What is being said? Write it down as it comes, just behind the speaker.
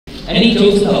Any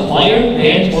jokes about choir,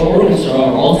 band, or orchestra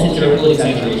are all satirical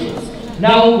exaggerations.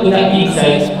 Now, with that being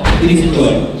said, please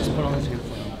enjoy.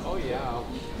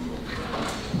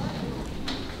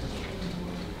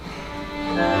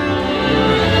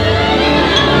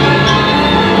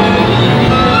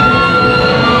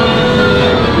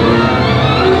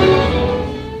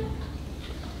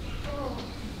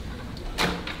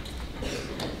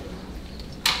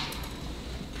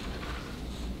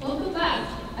 Welcome back.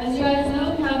 As you guys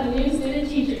know, we have a new student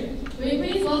teacher. Will you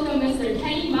please welcome Mr.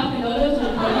 Kenny Makinoto to the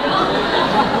podium?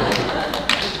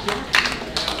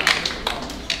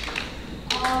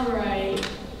 Alright.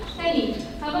 Kenny,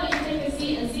 how about you take a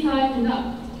seat and see how I conduct?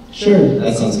 Sure,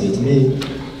 that sounds good to me.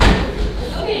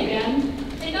 Okay, man.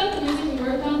 Take out the music we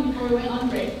worked on before we went on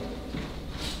break.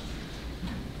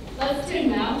 Let's tune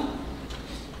now.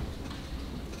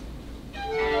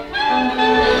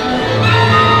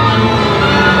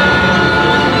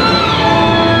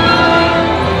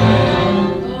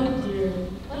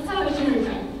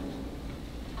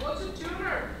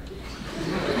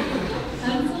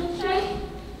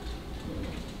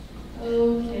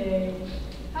 Okay.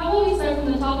 How about we start from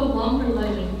the top of Longford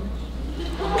Legend?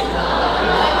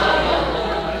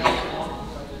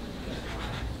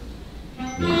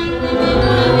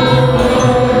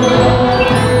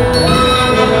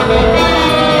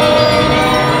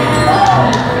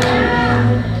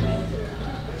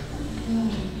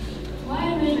 Why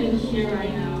am I even here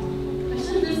right now? I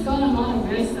should have just gone to Monte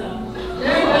Vista.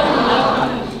 There are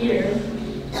better than here.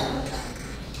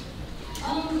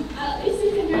 At least you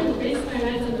can hear the bass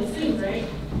clarinets and the bassoons, right?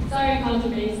 Sorry,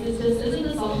 contrabass, this just isn't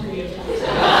the song for you.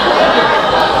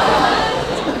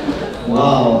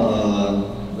 Wow,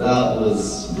 that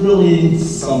was really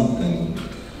something.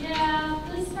 Yeah,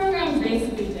 this program's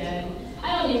basically dead. I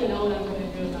don't even know what I'm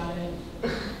going to do about it.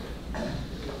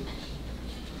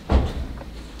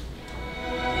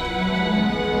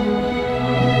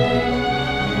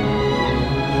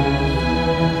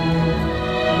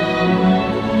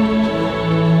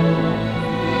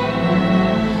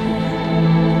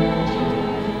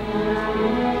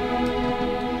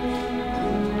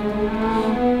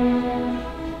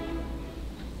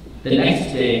 The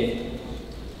next day,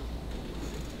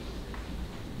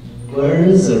 Where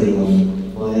is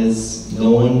everyone? Why is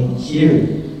no one here?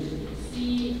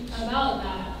 See, about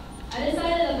that, I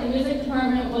decided that the music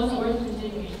department wasn't worth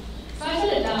continuing, so I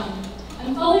shut it down.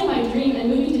 I'm following my dream and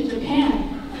moving to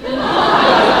Japan. With 3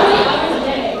 hours a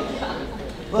day.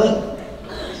 But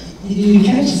you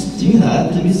can't just do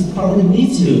that. The music department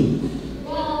needs you.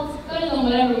 Well, it's better than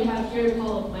whatever we have here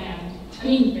called band.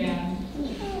 Band.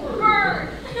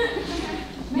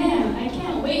 Man, I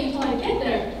can't wait until I get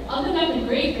there. I'll come back with a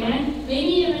great band, maybe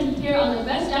even appear on the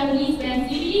best Japanese band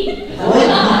CD.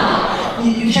 What?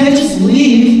 You can't just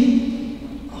leave.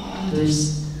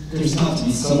 There's got to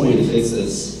be some way to fix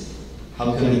this.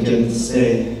 How can I get him to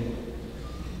stay?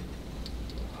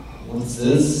 What's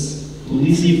this? Who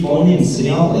leaves you phony and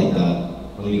sitting out like that?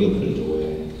 Let me go put it away.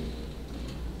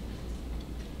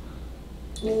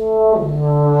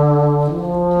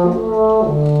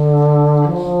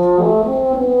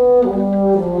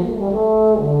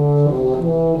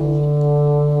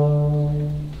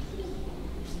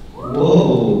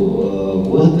 Whoa,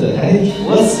 what the heck?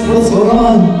 What's going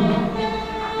on?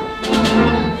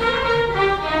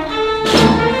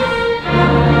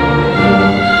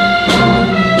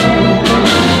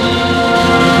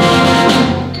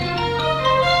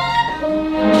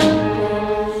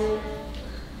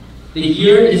 the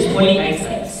year is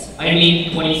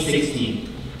 2016.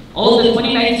 All of the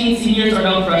 2019 seniors are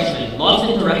now freshmen, lost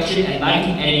in direction and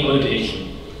lacking any motivation.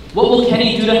 What will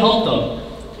Kenny do to help them?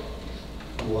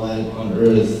 What on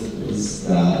earth is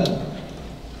that?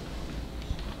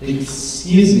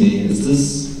 Excuse me, is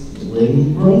this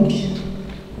Lynbrook?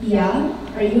 Yeah?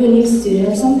 Are you a new student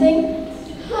or something?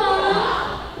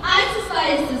 I spy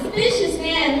a suspicious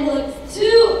man who looks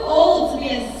too old to be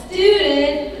a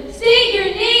student. State your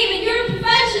name and your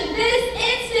profession this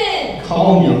instant!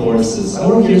 Calm your horses. I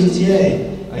work here as a TA.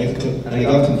 I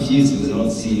got confused because I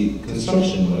don't see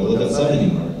construction when I look outside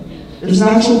anymore. There's an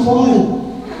actual quad.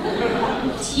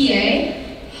 TA?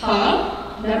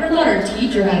 Huh? Never thought our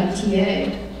teacher had a TA.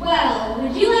 Well,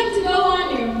 would you like to go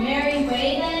on your merry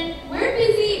way then? We're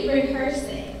busy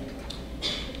rehearsing.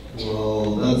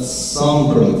 Well, that's some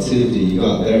productivity you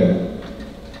got there.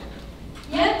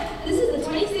 Yep, this is the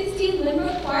 2016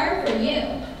 Lynbrook Choir for you.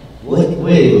 What?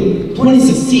 Wait,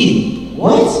 2016?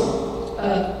 What?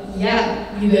 Yeah.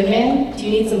 You good, man? Do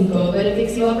you need some boba to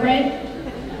fix you up right?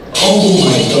 Oh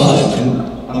my god,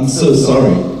 I'm so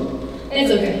sorry.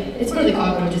 It's okay. It's for the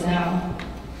cockroaches now.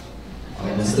 I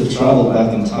must have traveled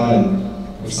back in time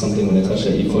or something when I touched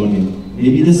that euphonium.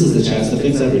 Maybe this is the chance to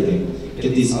fix everything.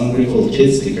 Get these ungrateful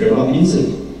kids to care about music.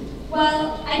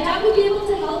 Well, I doubt we'd be able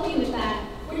to help you with that.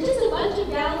 We're just a bunch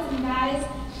of gals and guys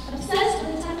obsessed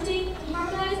with attempting to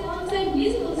harmonize alongside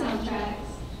musical soundtracks.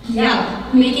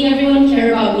 Yeah, making everyone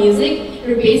care about music,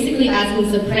 you're basically asking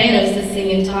sopranos to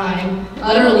sing in time.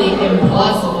 Utterly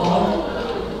impossible.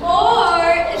 Or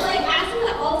it's like asking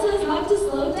the altos not to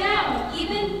slow down.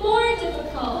 Even more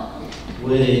difficult.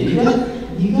 Wait,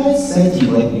 you guys said you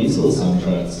like musical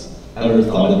soundtracks. Ever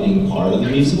thought of being part of the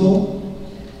musical?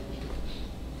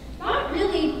 Not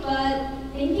really, but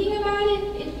thinking about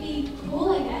it, it'd be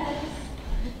cool, I guess.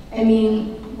 I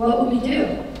mean, what would we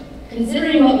do?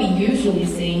 Considering what we usually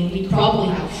sing, we'd probably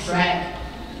have Shrek.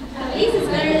 At least it's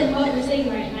better than what we're singing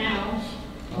right now.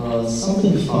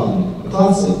 Something fun. A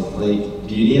classic, like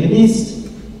Beauty and the Beast.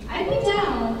 I'd be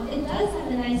down. It does have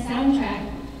a nice soundtrack.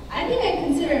 I think I'd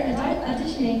consider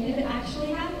auditioning if it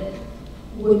actually happened.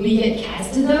 Would we get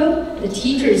casted though? The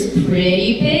teacher's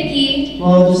pretty picky.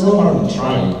 Well, there's no harm in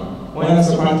trying. Why not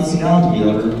start practicing now to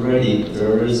be ready if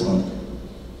there is one?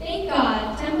 Thank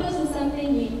God, tempos is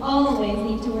something we always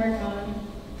need to work on.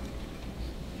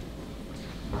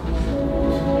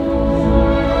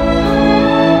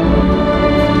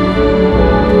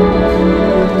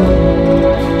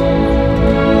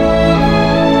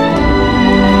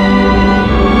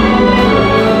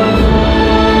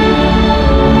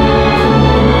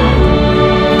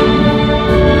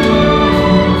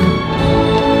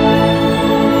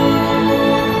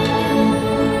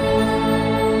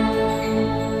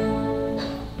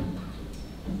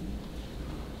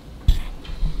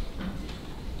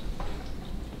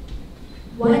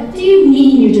 What do you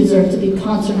mean you deserve to be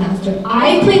concertmaster?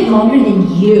 I played longer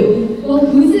than you. Well,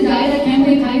 who's the guy that can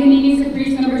play Paganini's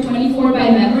Caprice number 24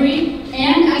 by memory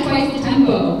and at twice the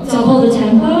tempo? Double the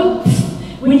tempo?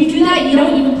 When you do that, you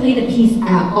don't even play the piece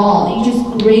at all. You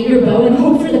just grate your bow and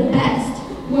hope for the best.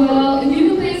 Well, if you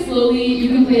can play it slowly, you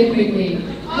can play it quickly.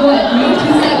 What, no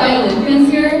two-step violin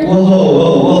pins here? Whoa,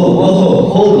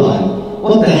 hold on.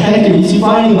 What the heck are you two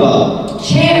fighting about?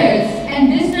 Chairs!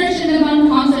 And this nurse should have won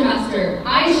concertmaster.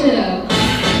 I should have.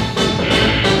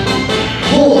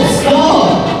 Hold,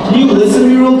 stop! Can you listen to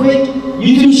me real quick?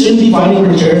 You two shouldn't be fighting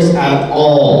for chairs at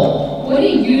all. What do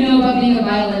you know about being a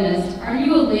violinist? Are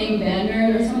you a lame band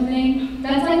nerd or something?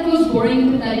 That's like the most boring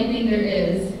and pathetic thing there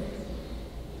is.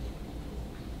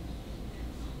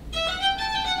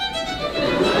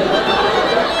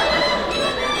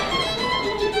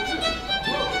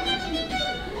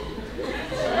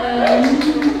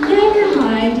 Never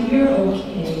mind, you're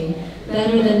okay.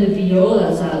 Better than the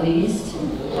violas, at least.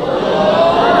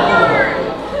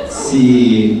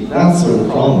 See, that's where the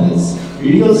problem is.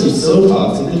 Your egos are so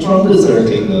toxic, the trumpets are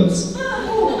taking notes.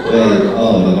 Wait,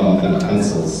 oh, they don't have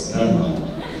pencils. Never mind.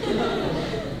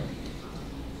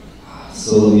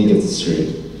 So let me get this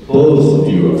straight. Both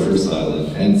of you wrote first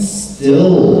violin and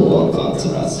still won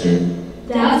concertmaster.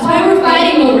 That's why we're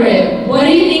fighting over it. What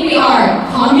do you think we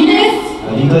are? Communists?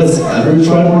 Have you guys ever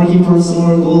tried working for a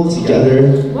similar goal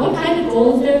together? What kind of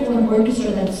goal is there for an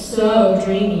orchestra that's so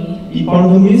dreamy? Be part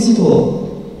of a musical.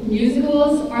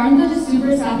 Musicals? Aren't they just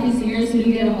super sappy singers who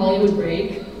can get a Hollywood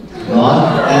break?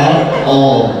 Not at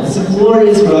all. It's a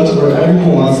glorious production where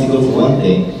everyone wants to go for one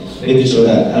thing. Make a show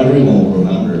that everyone will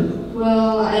remember.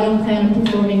 Well, I don't plan on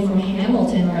performing from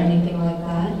Hamilton or anything like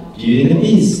that. Beauty and the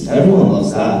Beast. Everyone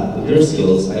loves that. With your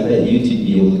skills, I bet you two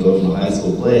be able to go from a high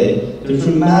school play to a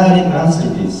dramatic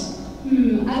masterpiece.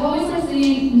 I've always heard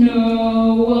singing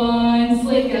No One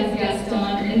Slick as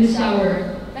Gaston in the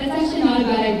shower. That's actually not a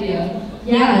bad idea.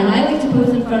 Yeah, and I like to pose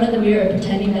in front of the mirror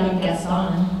pretending that I'm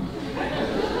Gaston.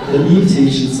 Then you two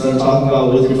should start talking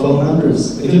about with your fellow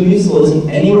members. A good musical isn't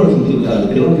anywhere complete without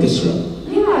a good orchestra.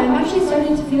 Yeah, I'm actually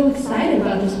starting to feel excited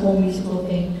about this whole musical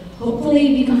thing. Hopefully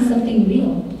it becomes something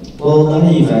real. Well, now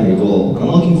that you found your goal, I'm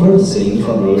looking forward to sitting in the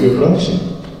front row of your production.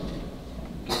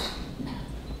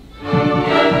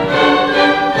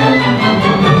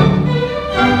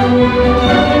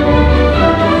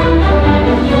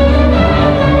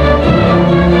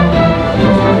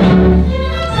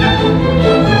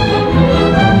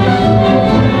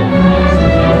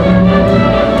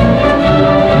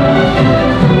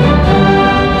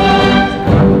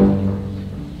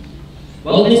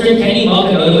 Well, Mr. Kenny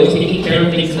Makamoto is taking care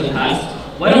of things in the past.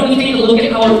 Why don't we take a look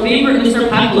at how our favorite Mr.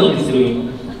 Paklund is doing?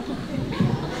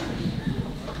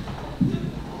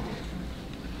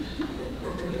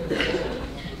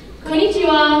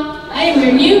 Konnichiwa! I am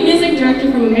your new music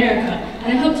director from America,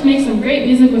 and I hope to make some great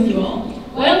music with you all.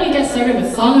 Why don't we get started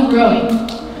with Song of Growing?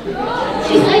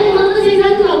 主催のママ先生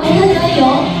とはご飯ない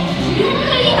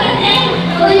よ。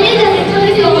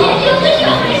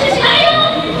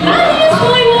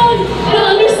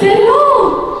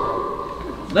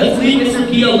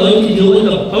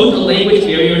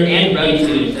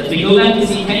we go back to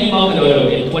see Kenny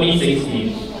Makamoto in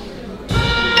 2016.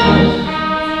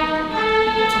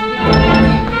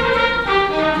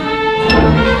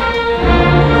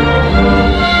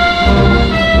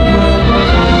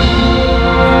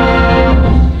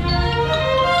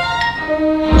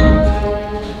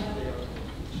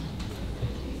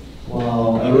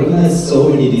 Wow, I recognize so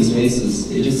many of these faces.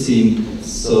 They just seem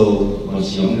so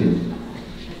much younger.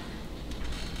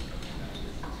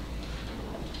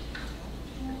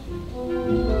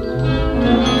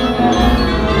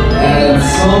 And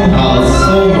somehow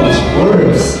so much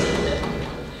worse.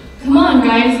 Come on,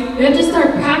 guys. We have to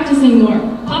start practicing more.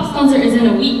 Pop's concert is in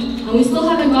a week, and we still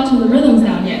haven't gotten the rhythms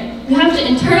down yet. We have to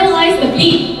internalize the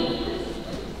beat.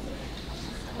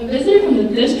 A visitor from the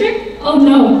district? Oh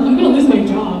no, I'm gonna lose my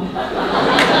job.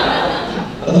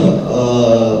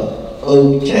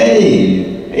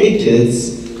 Okay. Hey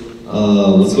kids.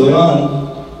 What's going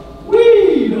on?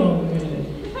 Wait a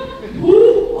minute.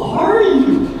 Who are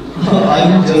you?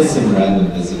 I'm just some random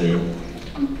visitor.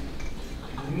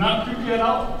 Not creeped yet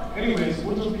out? Anyways,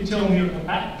 we'll just be chilling here when the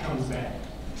pack comes back.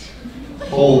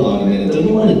 Hold on a minute. Don't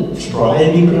you want to try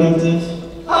and be productive?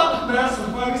 That's the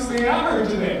funniest thing I heard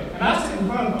today. And I sit in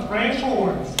front of the French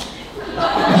horns.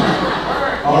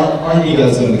 Aren't you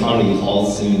guys going to Carnegie Hall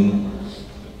soon?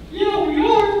 Yeah, we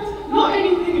are. Not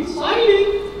anything exciting.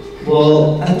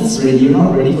 Well, at this rate, you're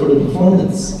not ready for the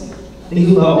performance.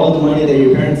 Think about all the money that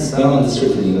your parents spent on this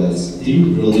trip for you guys. Do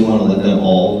you really want to let that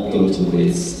all go to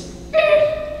waste?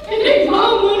 It ain't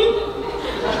my money.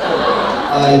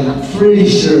 I'm pretty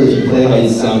sure if you play how you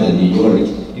sound in New York,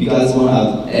 you guys won't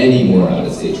have any more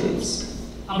out-of-state trips.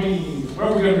 I mean, where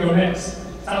are we gonna go next?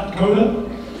 South Dakota?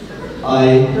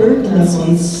 I heard the next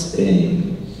one's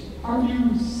Spain. Are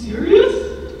you serious?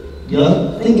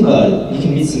 Yeah, think about it. You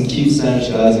can meet some cute Spanish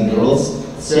guys and girls,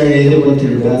 serenade it with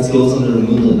your dance skills under a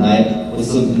moonlit night with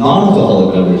some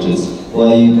non-alcoholic beverages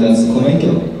while you dance the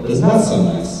flamenco. Doesn't that sound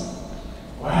nice?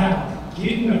 Wow,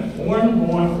 getting a foreign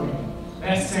boyfriend.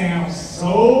 That sounds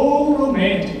so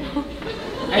romantic.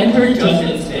 Enter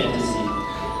Justin's fantasy.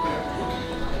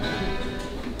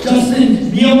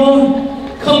 Justin, mi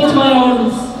amor, come to my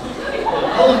arms.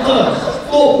 Alta,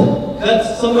 stop! That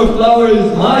summer flower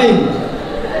is mine!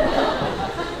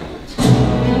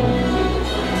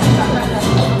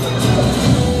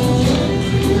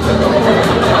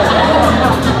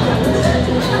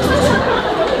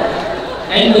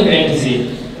 End the fantasy.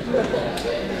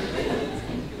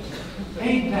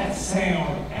 Ain't that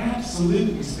sound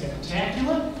absolutely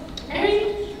spectacular? And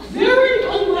very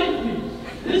unlikely.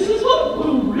 This is what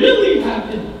will really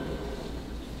happen.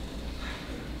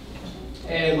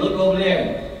 Hey, look over there.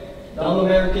 Dumb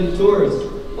American tourist.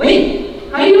 Wait,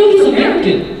 how do you know he's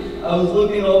American? I was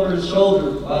looking over his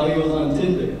shoulder while he was on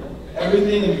Tinder.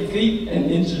 Everything in feet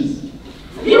and inches.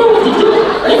 You know what to do?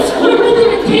 Let's put everything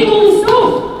and take all the stuff.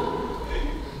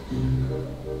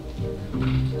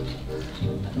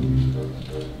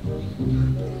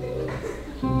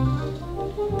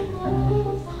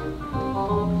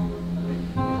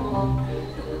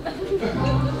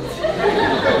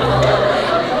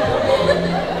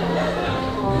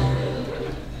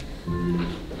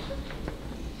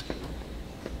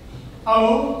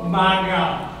 Oh my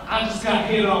God. I just got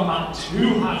hit on by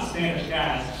 2 hot Spanish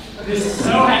guys. This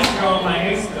so has to go on my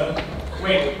Insta.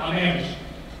 Wait, I'm Amish.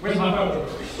 Where's my photo?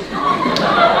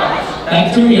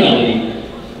 Back to reality.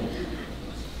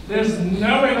 There's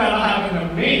no way that'll happen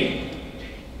to me.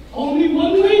 Only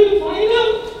one way to find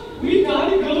out. We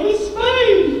gotta go to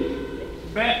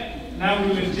Spain. Bet. Now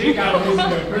we legit got a reason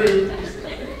to prove.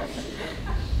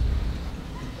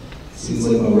 Seems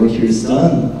like my work here is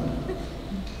done.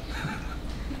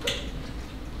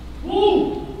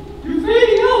 Whoa, you're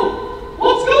fading out.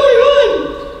 What's going on?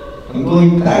 I'm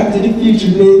going back to the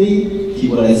future, baby.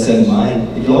 Keep what I said in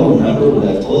mind. If y'all remember what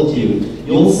I've told you,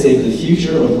 you'll save the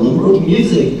future of Limburg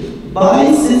music.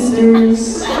 Bye,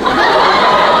 sisters.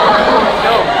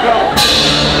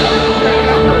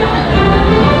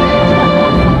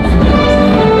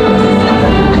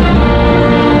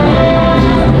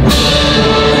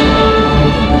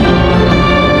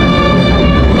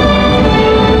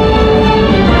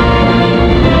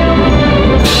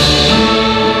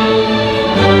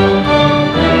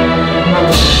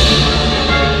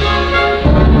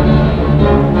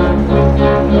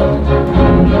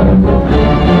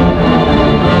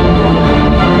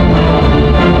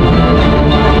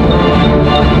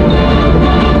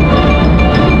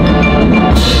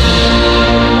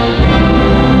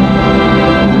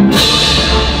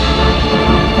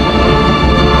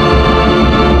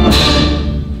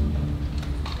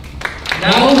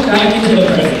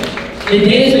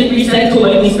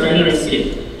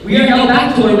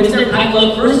 half tour, Mr.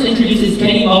 Packluck first introduces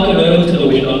Kenny Makamoto to the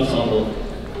wind ensemble.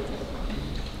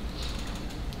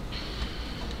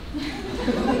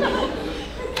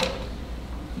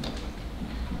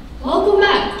 Welcome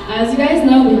back. As you guys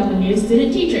know, we have a new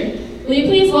student teacher. Will you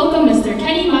please welcome Mr.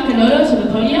 Kenny Makamoto to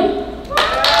the podium?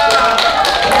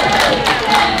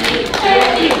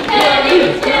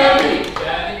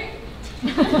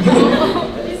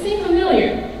 You seem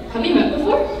familiar. Have you met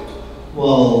before?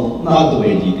 Well, not the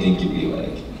way you think you'd be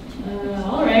like.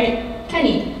 Alright.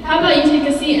 Kenny, how about you take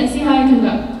a seat and see how I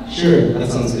conduct? Sure, that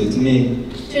sounds good to me.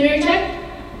 Tuner check.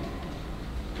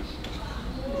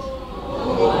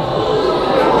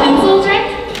 Pencil check.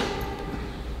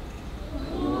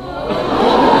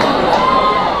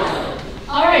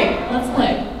 Alright, let's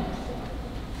play.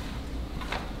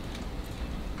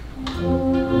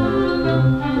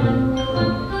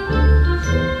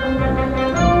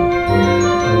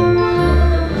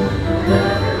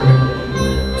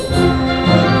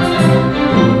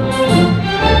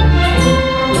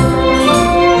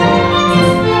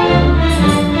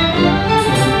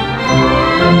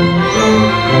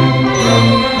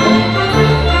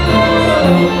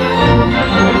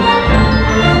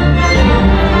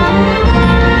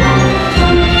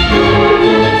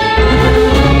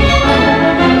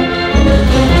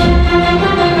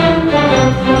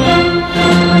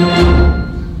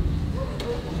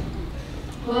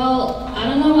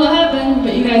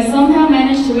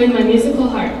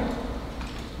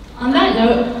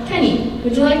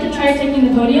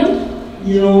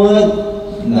 You know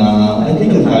what? Nah, I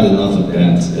think I've had enough of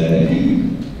that today.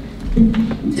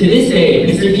 To this day,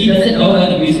 Mr. P doesn't know how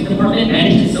the music department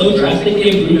managed to so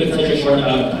drastically improve in such a short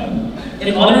amount of time.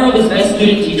 In honor of his best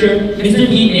student teacher, Mr.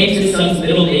 P names his son's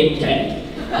middle name Kenny.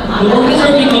 The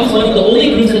orchestra becomes one of the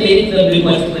only groups that made it to the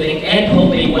Midwest Clinic and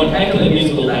helped make one heck of a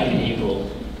musical back in April.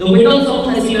 The wind ensemble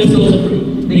has seen themselves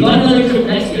improve. They got another trip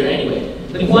next year anyway.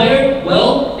 The choir,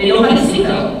 well, they know how to sing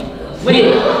now.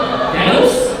 Wait,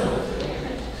 Thanos?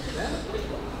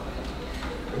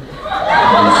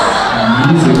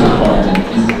 Music department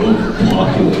is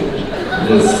overpopulated.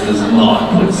 This does not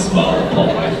put a smile upon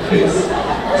my face.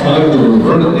 Time to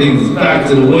revert things back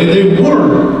to the way they were.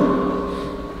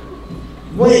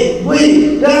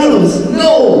 Wait, Thanos,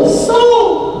 no, stop!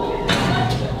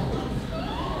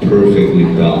 Perfectly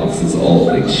balanced is all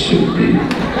things should be.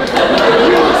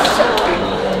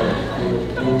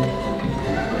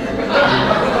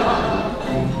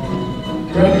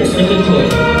 Director, second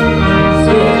choice.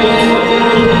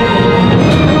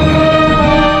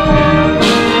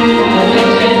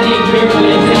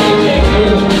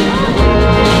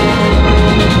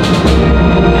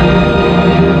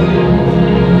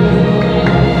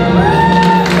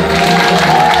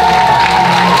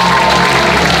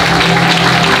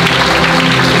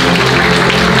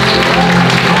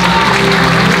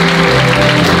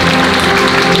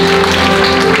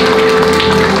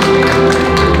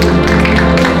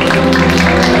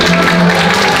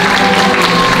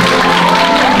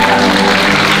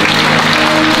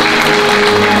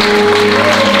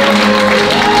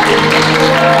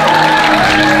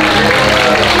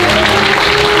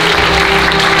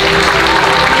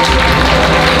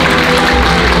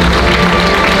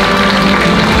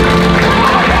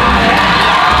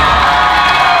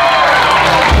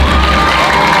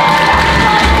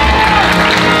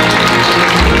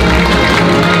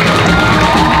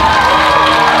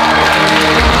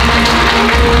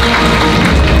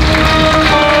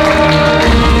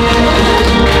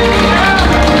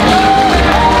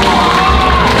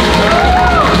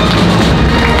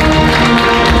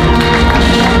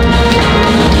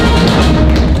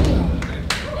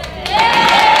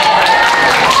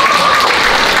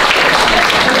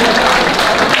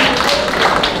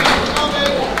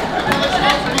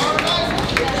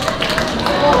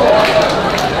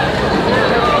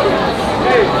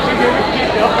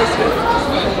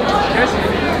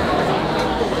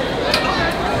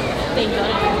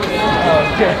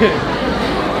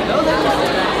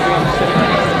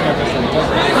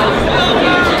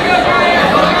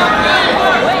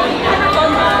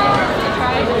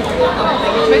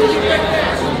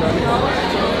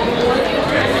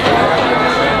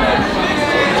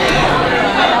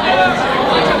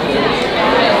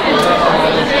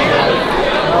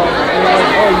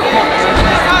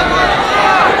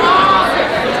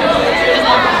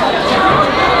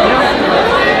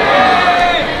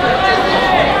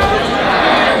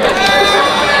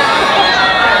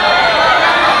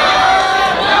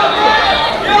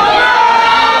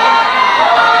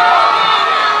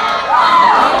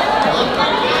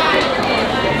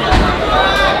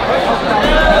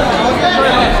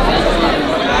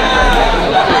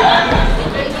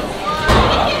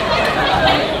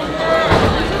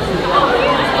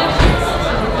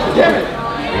 Damn it! I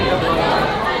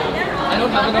don't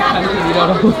have enough time to read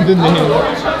out all the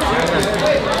names.